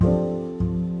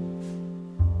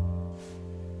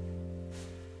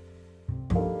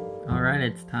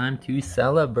right, it's time to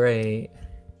celebrate.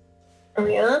 Are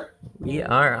we on? We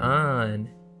are on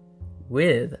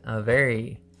with a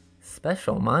very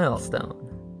special milestone.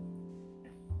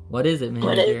 What is it,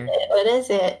 manager? What is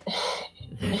it?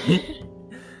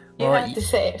 You Well, have to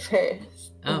say it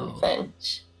first. Oh.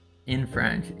 In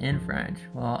French. In French.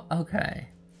 Well, okay.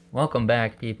 Welcome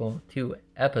back, people, to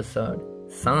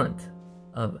episode Sant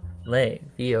of Le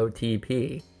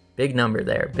VOTP. Big number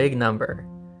there, big number.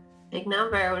 Big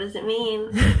number, what does it mean?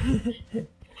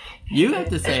 You have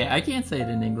to say it. I can't say it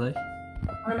in English.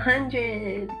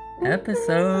 100.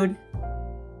 Episode.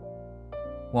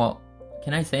 Well,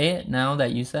 can I say it now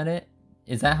that you said it?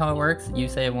 Is that how it works? You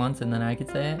say it once and then I could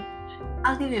say it?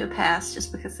 I'll give you a pass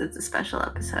just because it's a special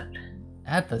episode.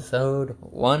 Episode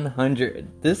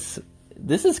 100. This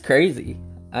is crazy.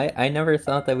 I never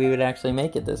thought that we would actually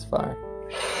make it this far.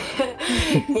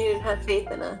 You didn't have faith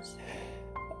in us.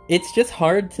 It's just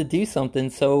hard to do something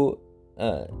so,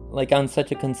 on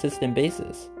such a consistent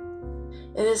basis.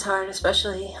 It is hard,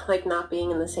 especially, not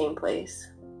being in the same place.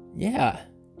 Yeah.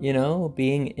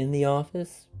 Being in the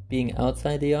office, being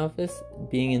outside the office,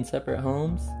 being in separate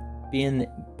homes, being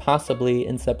possibly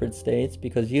in separate states,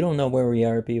 because you don't know where we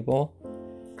are, people.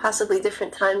 Possibly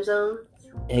different time zones.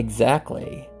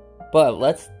 Exactly. But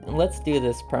let's do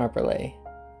this properly.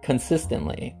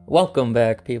 Consistently. Welcome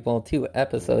back, people, to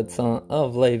episode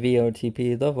of Le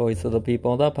VOTP, the voice of the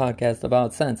people, the podcast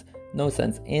about sense, no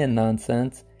sense, and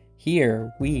nonsense.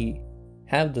 Here we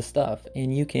have the stuff,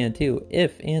 and you can too,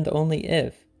 if and only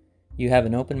if you have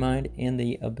an open mind and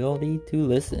the ability to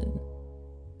listen.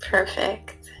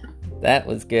 Perfect. That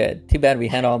was good. Too bad we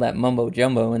had all that mumbo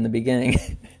jumbo in the beginning.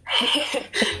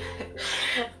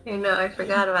 I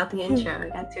forgot about the intro. I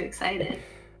got too excited.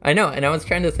 I know, and I was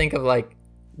trying to think of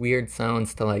weird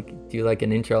sounds to do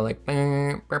an intro or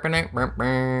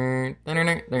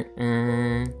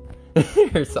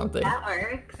something. That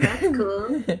works. That's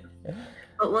cool.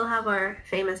 But we'll have our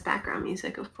famous background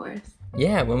music, of course.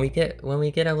 Yeah, when we get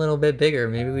a little bit bigger,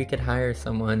 maybe we could hire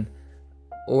someone,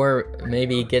 or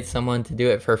maybe get someone to do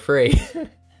it for free.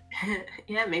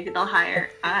 Yeah, maybe they'll hire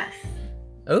us.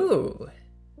 Oh,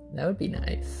 that would be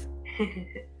nice.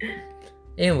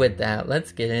 And with that,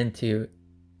 let's get into.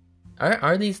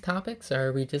 Are these topics, or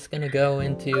are we just gonna go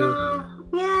into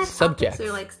subjects?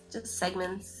 Topics are just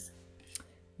segments.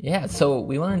 Yeah, so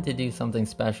we wanted to do something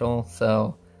special.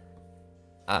 So,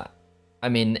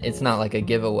 it's not like a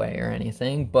giveaway or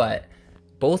anything, but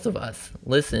both of us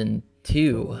listened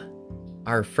to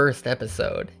our first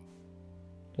episode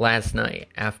last night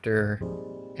after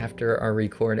our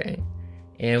recording,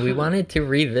 and we wanted to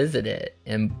revisit it.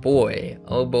 And boy,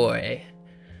 oh boy.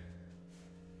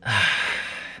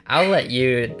 I'll let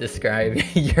you describe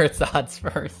your thoughts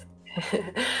first.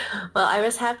 Well, I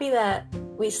was happy that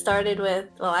I started with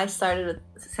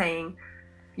saying,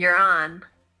 "You're on,"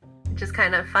 which is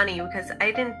kind of funny because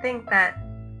I didn't think that,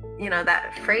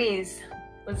 that phrase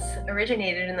was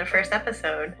originated in the first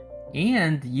episode.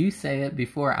 And you say it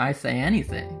before I say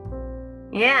anything.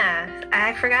 Yeah,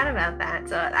 I forgot about that.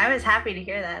 So I was happy to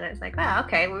hear that. I was like, wow,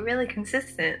 okay, we're really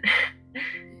consistent.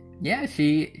 Yeah,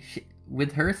 she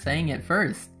with her saying it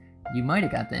first, you might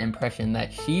have got the impression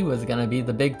that she was going to be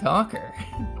the big talker.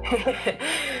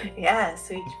 Yes,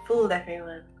 we fooled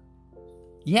everyone.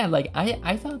 Yeah,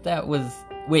 I thought that was...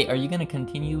 Wait, are you going to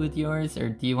continue with yours, or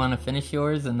do you want to finish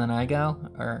yours and then I go?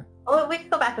 Or... Oh, we can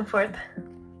go back and forth.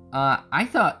 I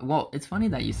thought... Well, it's funny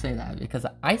that you say that, because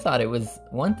I thought it was...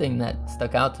 One thing that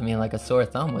stuck out to me like a sore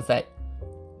thumb was that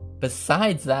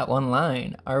besides that one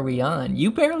line, "Are we on?"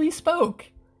 you barely spoke.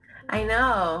 I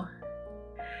know.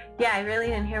 Yeah, I really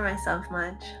didn't hear myself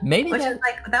much. Maybe that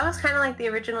was kind of the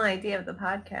original idea of the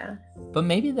podcast. But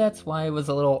maybe that's why it was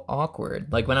a little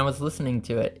awkward. When I was listening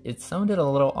to it, it sounded a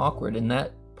little awkward, and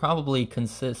that probably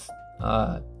consists,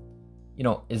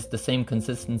 is the same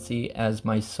consistency as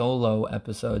my solo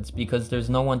episodes, because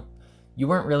there's no one, you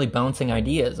weren't really bouncing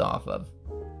ideas off of.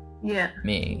 Yeah.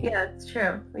 Me. Yeah, it's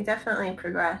true. We definitely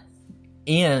progressed.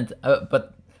 And,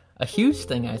 but a huge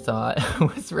thing I thought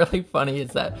was really funny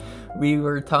is that we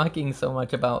were talking so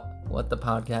much about what the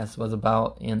podcast was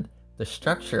about and the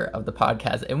structure of the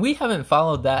podcast, and we haven't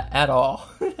followed that at all.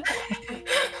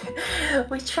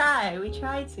 We try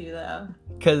to, though.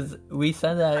 Because we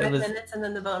said that 5 minutes and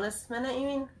then the bonus minute, you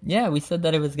mean? Yeah, we said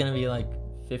that it was going to be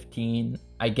 15,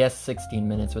 I guess 16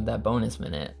 minutes with that bonus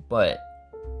minute, but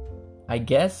I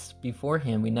guess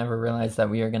beforehand we never realized that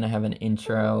we were going to have an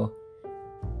intro.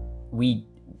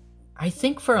 I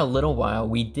think for a little while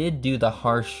we did do the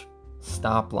harsh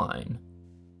stop line.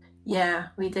 Yeah,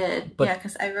 we did. But,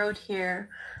 because I wrote here,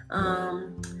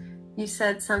 you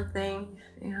said something.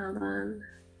 Hold on.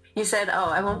 You said, "Oh,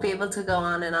 I won't be able to go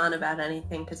on and on about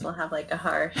anything because we'll have like a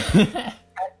harsh."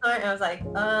 I was like,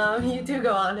 you do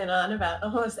go on and on about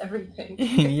almost everything.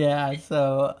 Yeah,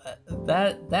 so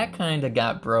that kind of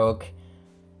got broke.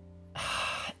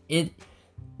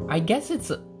 I guess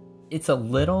it's a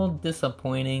little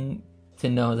disappointing to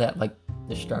know that like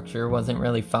the structure wasn't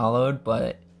really followed,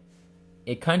 but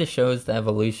it kind of shows the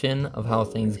evolution of how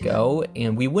things go,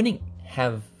 and we wouldn't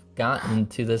have gotten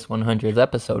to this 100th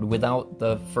episode without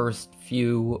the first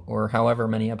few or however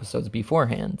many episodes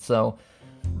beforehand. So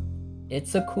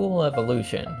it's a cool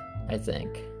evolution, I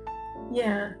think.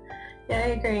 Yeah, I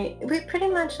agree. We pretty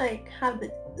much like have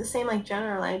the same like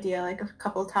general idea, like a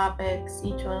couple topics.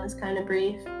 Each one is kind of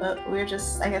brief, but we're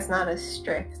just, I guess, not as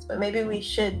strict. But maybe we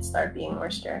should start being more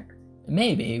strict.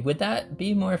 Maybe. Would that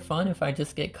be more fun if I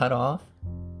just get cut off?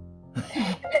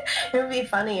 It would be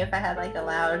funny if I had like a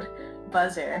loud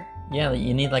buzzer. Yeah,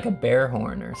 you need like a bear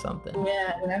horn or something.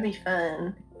 Yeah, that'd be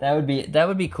fun. That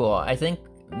would be cool. I think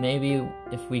maybe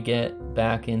if we get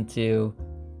back into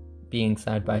being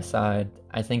side by side,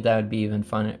 I think that would be even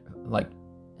funner. Like,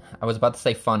 I was about to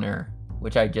say funner,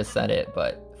 which I just said it,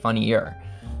 but funnier.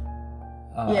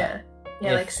 Yeah,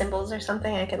 like cymbals or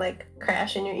something. I could like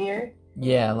crash in your ear.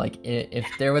 Yeah, like if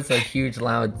there was a huge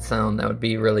loud sound, that would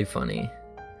be really funny.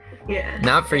 Yeah.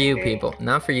 Not for you people,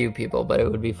 but it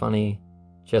would be funny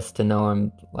just to know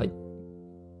I'm like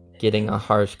getting a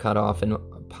harsh cutoff and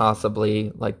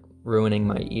possibly like ruining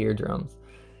my eardrums.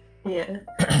 Yeah.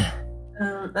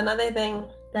 Another thing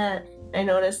that I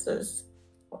noticed was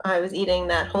I was eating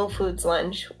that Whole Foods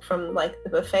lunch from like the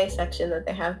buffet section that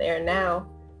they have there now.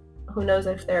 Who knows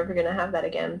if they're ever gonna have that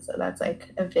again? So that's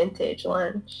like a vintage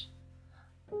lunch.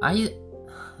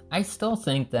 I still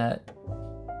think that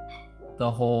the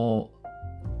whole,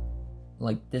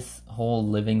 like this whole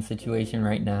living situation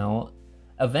right now,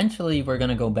 eventually we're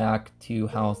gonna go back to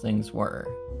how things were.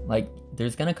 Like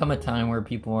there's gonna come a time where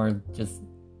people are just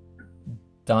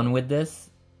done with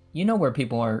this. You know, where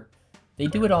people are, they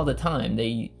do it all the time.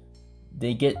 They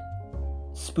get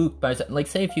spooked by, like,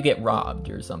 say if you get robbed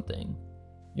or something,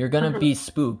 you're gonna be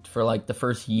spooked for like the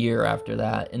first year after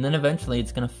that, and then eventually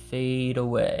it's gonna fade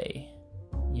away,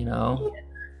 you know? Yeah.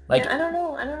 Like, I don't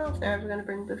know if they're ever gonna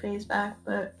bring buffets back,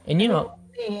 but and you know,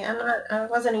 I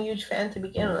wasn't a huge fan to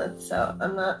begin with, so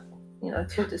I'm not,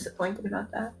 too disappointed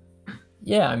about that.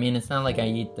 Yeah, I mean, it's not like I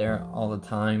eat there all the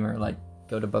time or like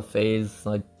go to buffets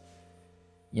like,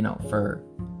 for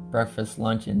breakfast,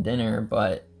 lunch, and dinner,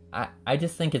 but I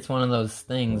just think it's one of those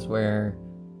things where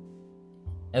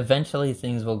eventually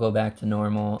things will go back to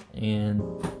normal, and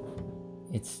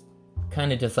it's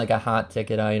kind of just like a hot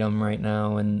ticket item right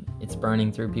now, and it's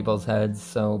burning through people's heads,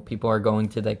 so people are going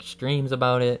to the extremes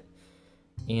about it,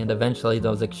 and eventually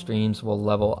those extremes will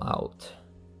level out.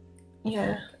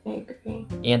 Yeah, I agree.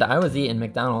 And I was eating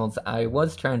McDonald's. I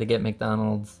was trying to get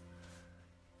McDonald's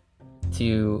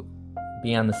to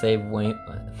be on the same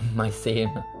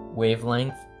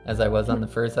wavelength as I was on the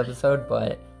first episode,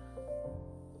 but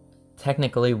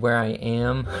technically where I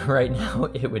am right now,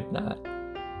 it would not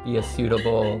be a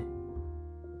suitable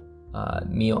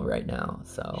meal right now,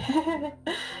 so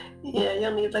yeah,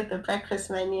 you'll need like the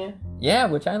breakfast menu. Yeah,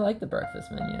 which I like the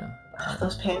breakfast menu. Oh,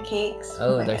 those pancakes.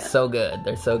 Oh, they're God. So good.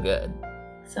 They're so good.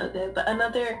 So good. But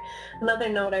another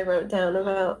note I wrote down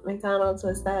about McDonald's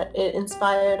was that it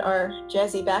inspired our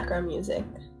jazzy background music.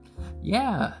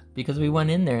 Yeah, because we went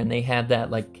in there and they had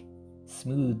that like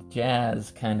smooth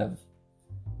jazz kind of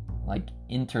like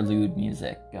interlude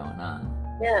music going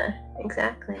on. Yeah,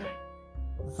 exactly.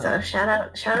 So shout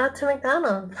out to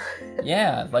McDonald's.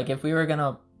 Yeah, like if we were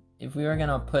gonna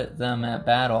put them at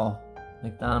battle,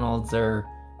 McDonald's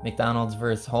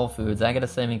versus Whole Foods, I gotta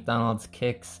say McDonald's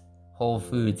kicks Whole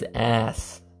Foods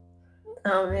ass.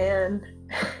 Oh man.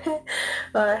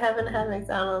 Well, I haven't had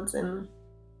McDonald's in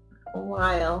a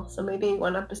while, so maybe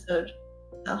one episode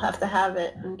I'll have to have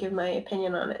it and give my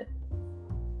opinion on it.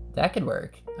 That could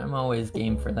work. I'm always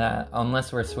game for that.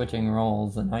 Unless we're switching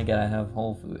roles and I gotta have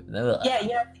Whole Foods. Ugh. Yeah,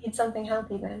 you have to eat something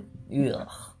healthy then.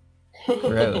 Ugh.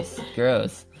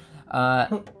 Gross.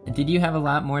 Did you have a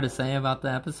lot more to say about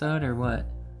the episode or what?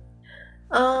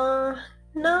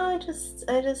 No, I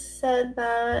just said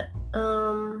that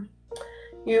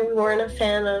you weren't a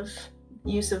fan of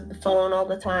use of the phone all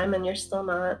the time, and you're still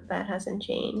not. That hasn't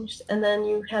changed. And then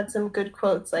you had some good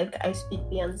quotes like "I speak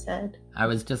the unsaid." I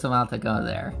was just about to go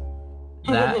there.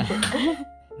 That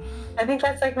I think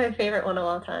that's like my favorite one of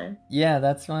all time. Yeah,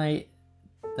 that's my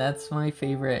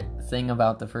favorite thing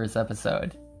about the first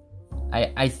episode.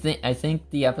 I think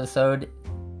the episode,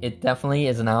 it definitely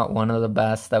is not one of the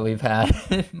best that we've had.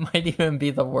 It might even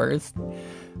be the worst,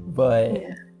 but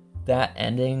that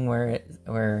ending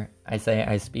where I say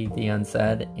I speak the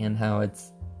unsaid, and how it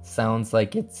sounds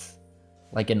like it's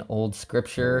like an old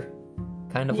scripture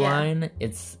kind of line.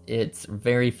 It's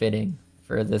very fitting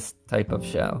for this type of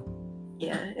show.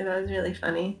 Yeah, it was really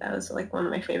funny. That was like one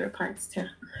of my favorite parts too.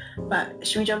 But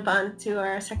should we jump on to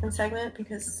our second segment,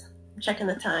 because I'm checking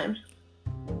the time?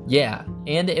 Yeah,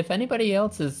 and if anybody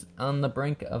else is on the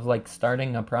brink of like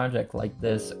starting a project like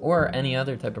this or any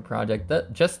other type of project,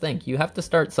 just think you have to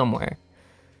start somewhere.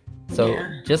 So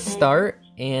just start,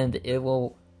 and it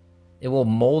will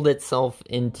mold itself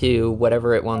into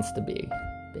whatever it wants to be,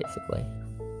 basically.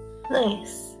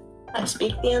 Nice. I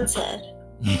speak the unsaid.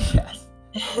 Yes.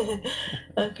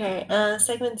 Okay,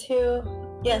 segment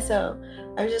 2. Yeah, so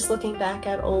I was just looking back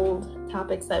at old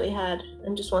topics that we had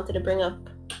and just wanted to bring up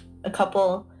a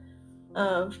couple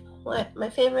of my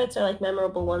favorites, are like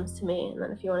memorable ones to me, and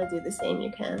then if you want to do the same,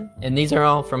 you can. And these are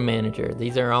all from Manager.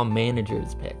 These are all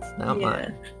Manager's picks, not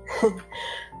mine.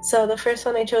 So the first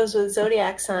one I chose was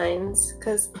zodiac signs,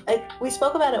 because we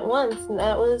spoke about it once, and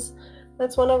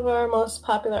that's one of our most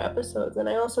popular episodes, and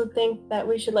I also think that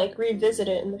we should like revisit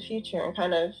it in the future and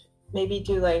kind of maybe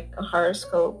do like a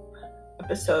horoscope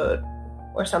episode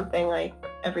or something, like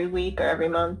every week or every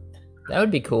month. That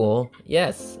would be cool.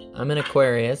 Yes, I'm an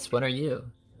Aquarius. What are you?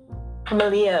 I'm a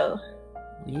Leo.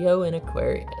 Leo and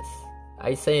Aquarius.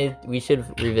 I say we should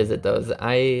revisit those.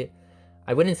 I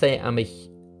wouldn't say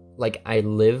I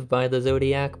live by the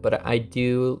zodiac, but I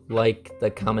do like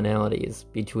the commonalities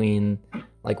between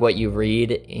like what you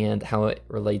read and how it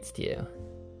relates to you.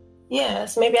 Yeah,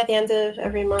 so maybe at the end of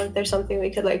every month there's something we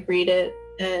could like read it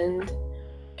and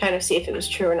kind of see if it was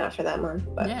true or not for that month.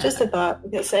 But just a thought,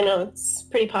 because I know it's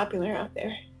pretty popular out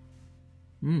there.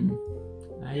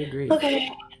 I agree.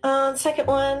 Okay, second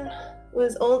one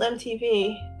was old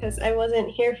MTV, because I wasn't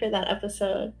here for that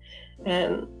episode,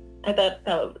 and I thought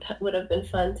that would have been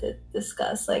fun to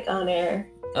discuss like on air.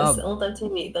 Because old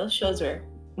MTV, those shows were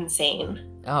insane.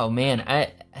 Oh man,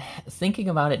 I thinking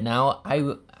about it now,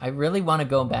 I really want to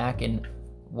go back and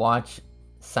watch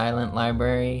Silent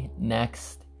Library,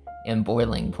 Next, and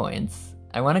Boiling Points.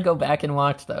 I want to go back and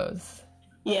watch those.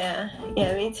 Yeah,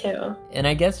 me too. And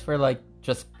I guess for like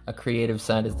just a creative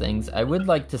side of things, I would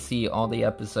like to see all the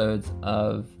episodes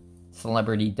of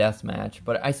Celebrity Deathmatch,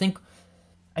 but I think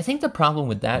the problem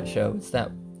with that show is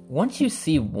that once you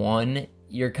see one,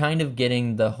 you're kind of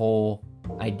getting the whole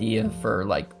idea for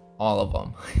like all of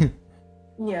them.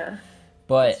 Yeah.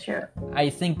 But I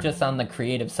think just on the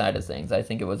creative side of things, I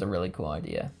think it was a really cool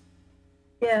idea.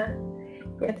 Yeah,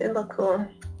 they look cool.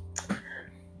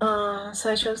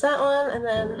 So I chose that one, and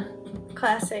then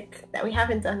classic that we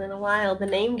haven't done in a while, the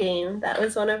name game. That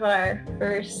was one of our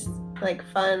first like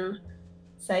fun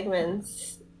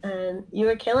segments, and you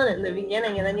were killing it in the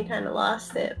beginning, and then you kind of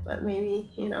lost it, but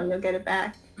maybe you'll get it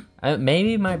back.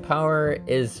 Maybe my power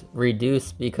is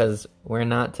reduced because we're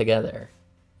not together.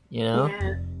 Yeah,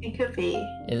 it could be.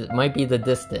 It might be the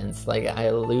distance. Like I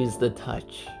lose the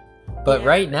touch. But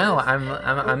right now, I'm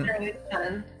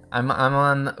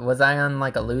on. Was I on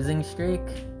like a losing streak?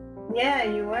 Yeah,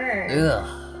 you were.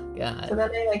 Ugh, God. So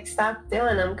then I like stopped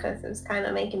doing them because it was kind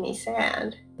of making me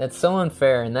sad. That's so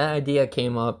unfair, and that idea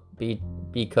came up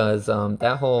because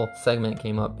that whole segment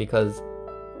came up because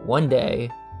one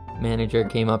day, Manager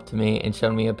came up to me and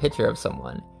showed me a picture of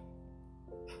someone,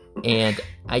 and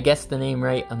I guessed the name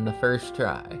right on the first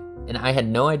try, and I had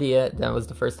no idea that was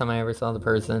the first time I ever saw the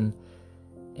person.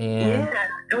 And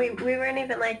we weren't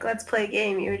even like, let's play a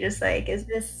game. You were just like, is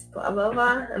this blah blah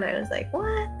blah, and I was like,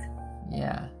 what?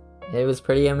 Yeah, it was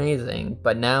pretty amazing.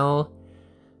 But now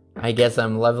I guess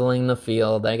I'm leveling the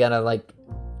field. I gotta like,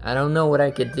 I don't know what I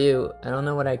could do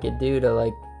to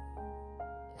like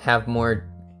have more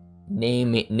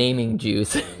naming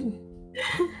juice.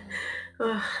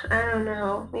 I don't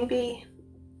know. Maybe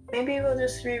we'll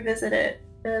just revisit it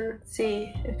and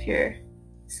see if your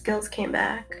skills came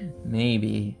back.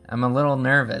 Maybe. I'm a little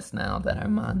nervous now that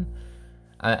I'm on.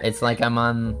 It's like I'm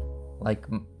on like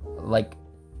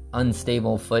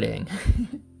unstable footing.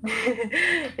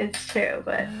 It's true,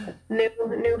 but new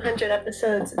 100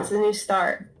 episodes. It's a new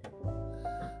start.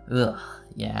 Ugh.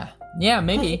 Yeah.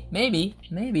 Maybe.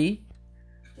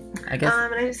 I guess.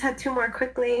 And I just had two more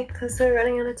quickly because we're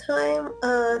running out of time.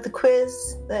 The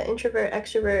quiz, the introvert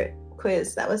extrovert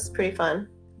quiz, that was pretty fun.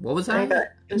 What was that?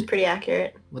 It was pretty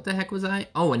accurate. What the heck was I?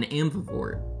 Oh, an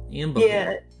ambivert.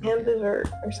 Yeah,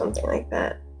 ambivert or something like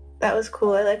that. That was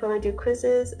cool. I like when we do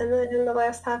quizzes. And then the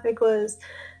last topic was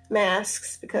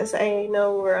masks, because I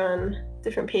know we're on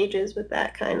different pages with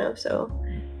that kind of. So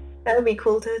that would be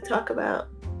cool to talk about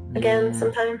again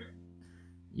sometime.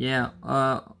 Yeah.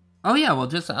 Oh yeah, well,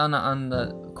 just on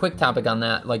the quick topic on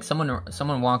that, like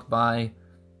someone walked by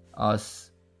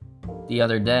us the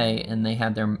other day, and they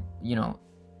had their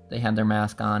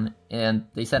mask on, and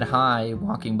they said hi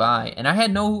walking by, and I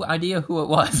had no idea who it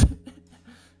was.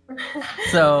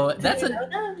 So that's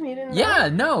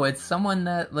no, it's someone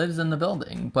that lives in the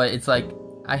building, but it's like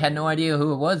I had no idea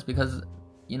who it was because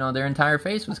their entire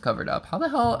face was covered up. How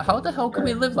the hell can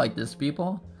we live like this,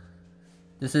 people?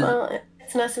 This is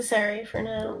it's necessary for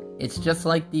now. It's just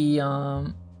like the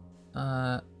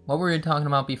what were we talking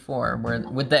about before, where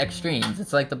with the extremes,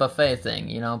 it's like the buffet thing.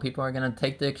 People are gonna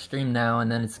take the extreme now,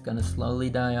 and then it's gonna slowly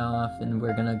die off, and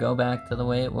we're gonna go back to the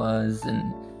way it was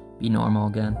and be normal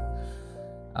again.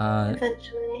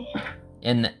 Eventually.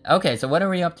 And okay, so what are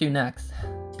we up to next?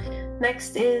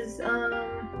 Next is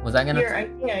was that gonna your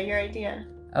idea?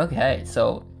 Okay,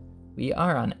 so we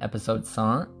are on episode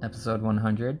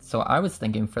 100. So I was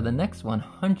thinking for the next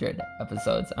 100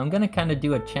 episodes, I'm gonna kind of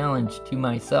do a challenge to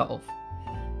myself.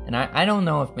 And I don't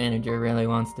know if manager really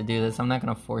wants to do this. I'm not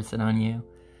gonna force it on you.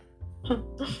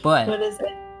 But what is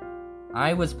it?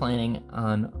 I was planning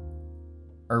on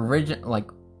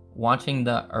watching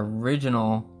the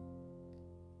original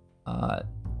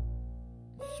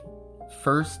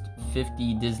first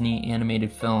 50 Disney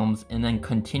animated films, and then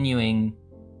continuing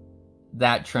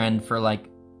that trend for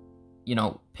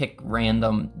pick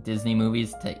random Disney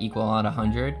movies to equal out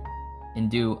 100 and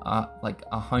do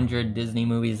 100 Disney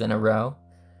movies in a row.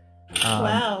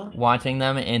 Wow. Watching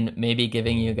them and maybe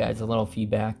giving you guys a little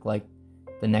feedback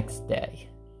the next day.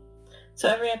 So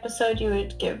every episode you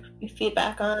would give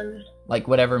feedback on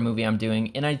whatever movie I'm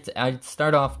doing, and I'd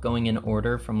start off going in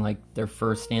order from their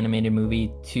first animated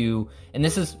movie to, and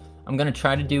I'm gonna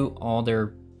try to do all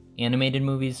their animated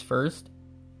movies first.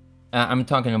 I'm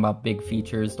talking about big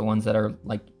features, the ones that are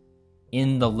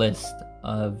in the list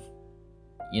of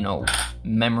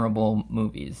memorable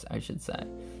movies, I should say.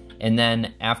 And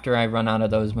then after I run out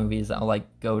of those movies, I'll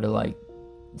go to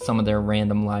some of their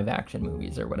random live action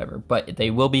movies or whatever. But they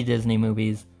will be Disney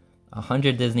movies,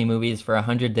 100 Disney movies for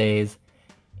 100 days.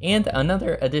 And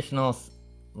another additional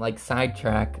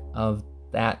sidetrack of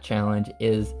that challenge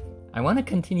is I want to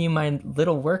continue my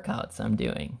little workouts I'm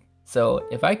doing. So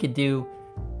if I could do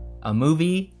a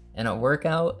movie and a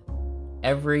workout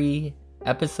every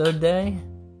episode day,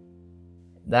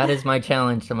 that is my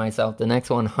challenge to myself, the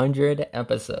next 100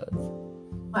 episodes.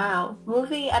 Wow.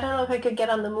 Movie, I don't know if I could get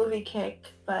on the movie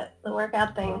kick, but the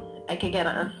workout thing I could get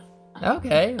on.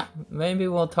 Okay, maybe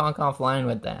we'll talk offline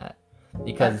with that.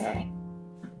 Okay.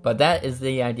 But that is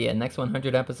the idea. Next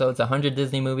 100 episodes, 100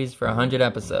 Disney movies for 100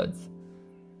 episodes.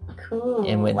 Cool.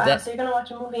 And with so you're going to watch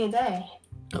a movie a day?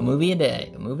 A movie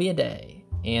a day.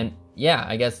 And yeah,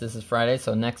 I guess this is Friday,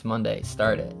 so next Monday,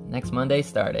 start it.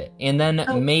 And then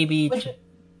maybe... Would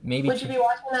you be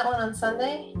watching that one on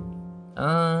Sunday?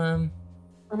 Or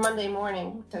Monday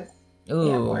morning?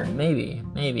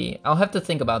 Maybe. I'll have to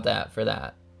think about that for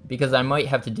that. Because I might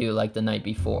have to do the night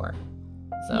before.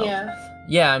 So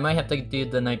yeah, I might have to do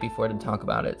the night before to talk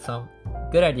about it. So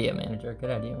good idea, manager.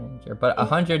 But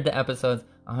 100 episodes,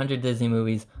 100 Disney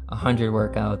movies, 100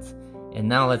 workouts. And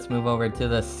now let's move over to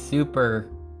the super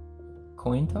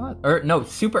coin toss?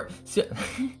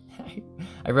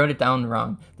 I wrote it down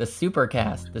wrong. The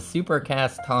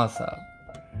Supercast toss-up.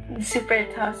 The super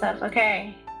toss-up,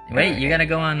 okay. Wait, you gotta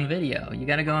go on video.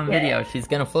 She's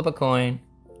gonna flip a coin.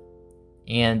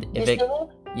 And if it...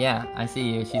 Yeah, I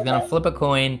see you. She's gonna flip a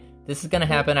coin. This is gonna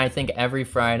happen, I think, every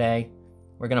Friday.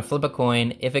 We're gonna flip a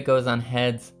coin. If it goes on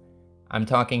heads, I'm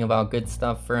talking about good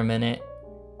stuff for a minute.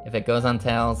 If it goes on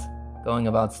tails, going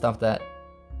about stuff that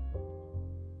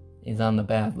is on the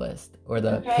bad list. Or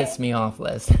the piss me off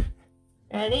list.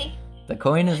 Ready? The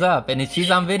coin is up, and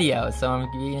she's on video, so I'm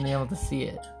being able to see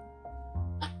it.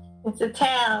 It's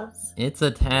a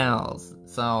tails.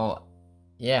 So,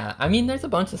 yeah. I mean, there's a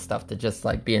bunch of stuff to just,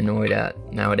 be annoyed at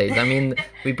nowadays. I mean,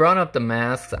 we brought up the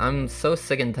masks. I'm so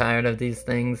sick and tired of these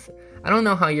things. I don't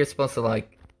know how you're supposed to,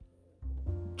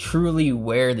 truly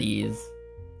wear these.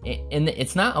 And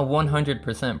it's not a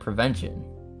 100% prevention.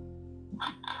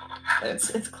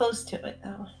 It's close to it,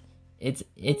 though. It's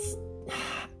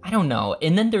I don't know.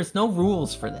 And then there's no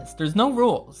rules for this. There's no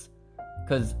rules.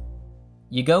 Because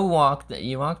you walk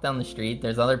down the street,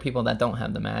 there's other people that don't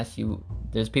have the mask.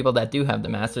 There's people that do have the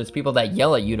mask. There's people that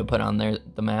yell at you to put on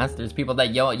the mask. There's people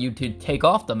that yell at you to take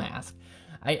off the mask.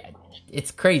 It's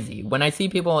crazy. When I see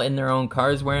people in their own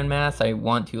cars wearing masks, I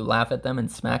want to laugh at them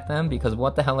and smack them, because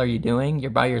what the hell are you doing? You're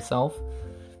by yourself.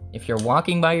 If you're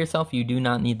walking by yourself, you do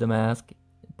not need the mask.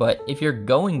 But if you're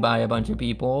going by a bunch of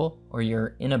people, or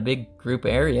you're in a big group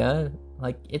area,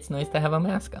 it's nice to have a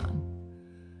mask on.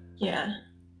 Yeah.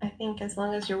 I think as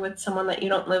long as you're with someone that you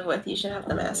don't live with, you should have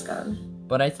the mask on.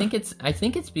 But I think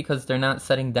it's because they're not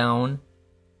setting down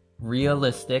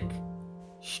realistic,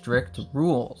 strict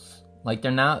rules. Like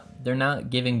they're not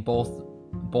giving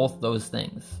both those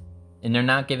things, and they're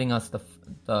not giving us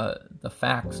the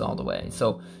facts all the way.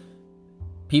 So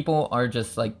people are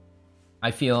just like,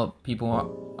 I feel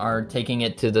people are taking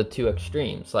it to the two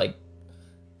extremes. Like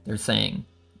they're saying,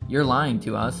 you're lying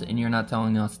to us and you're not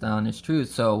telling us the honest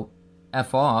truth, so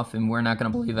F off and we're not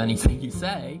going to believe anything you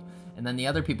say. And then the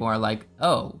other people are like,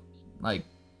 oh, like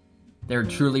they're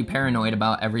truly paranoid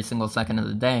about every single second of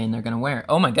the day and they're going to wear it.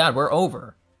 Oh my God, we're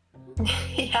over.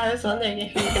 Yeah, I was wondering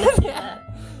if you were going to say that.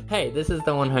 Hey, this is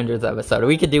the 100th episode.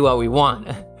 We could do what we want.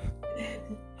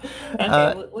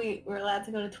 Okay, we're allowed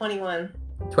to go to 21.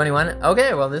 21?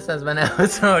 Okay, well, this has been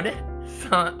episode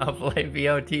of Live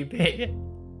VOTP.